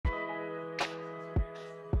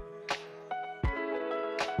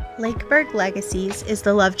Lakeburg Legacies is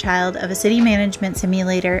the love child of a city management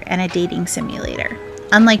simulator and a dating simulator.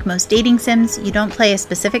 Unlike most dating sims, you don't play a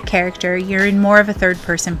specific character, you're in more of a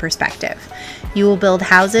third-person perspective. You will build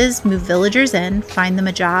houses, move villagers in, find them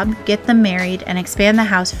a job, get them married, and expand the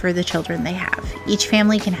house for the children they have. Each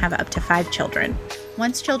family can have up to 5 children.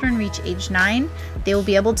 Once children reach age 9, they will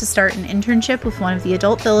be able to start an internship with one of the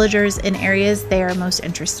adult villagers in areas they are most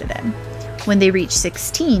interested in. When they reach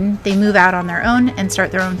 16, they move out on their own and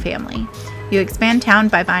start their own family. You expand town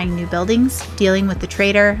by buying new buildings, dealing with the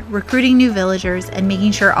trader, recruiting new villagers, and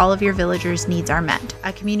making sure all of your villagers' needs are met.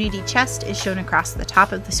 A community chest is shown across the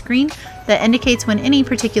top of the screen that indicates when any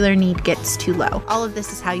particular need gets too low. All of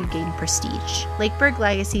this is how you gain prestige. Lakeburg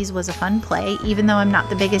Legacies was a fun play, even though I'm not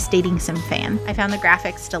the biggest dating sim fan. I found the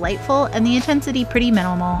graphics delightful and the intensity pretty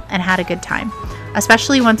minimal and had a good time,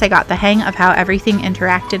 especially once I got the hang of how everything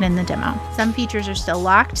interacted in the demo. Some features are still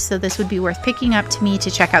locked, so this would be worth picking up to me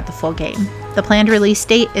to check out the full game. The planned release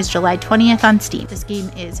date is July 20th on Steam. This game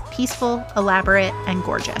is peaceful, elaborate, and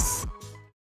gorgeous.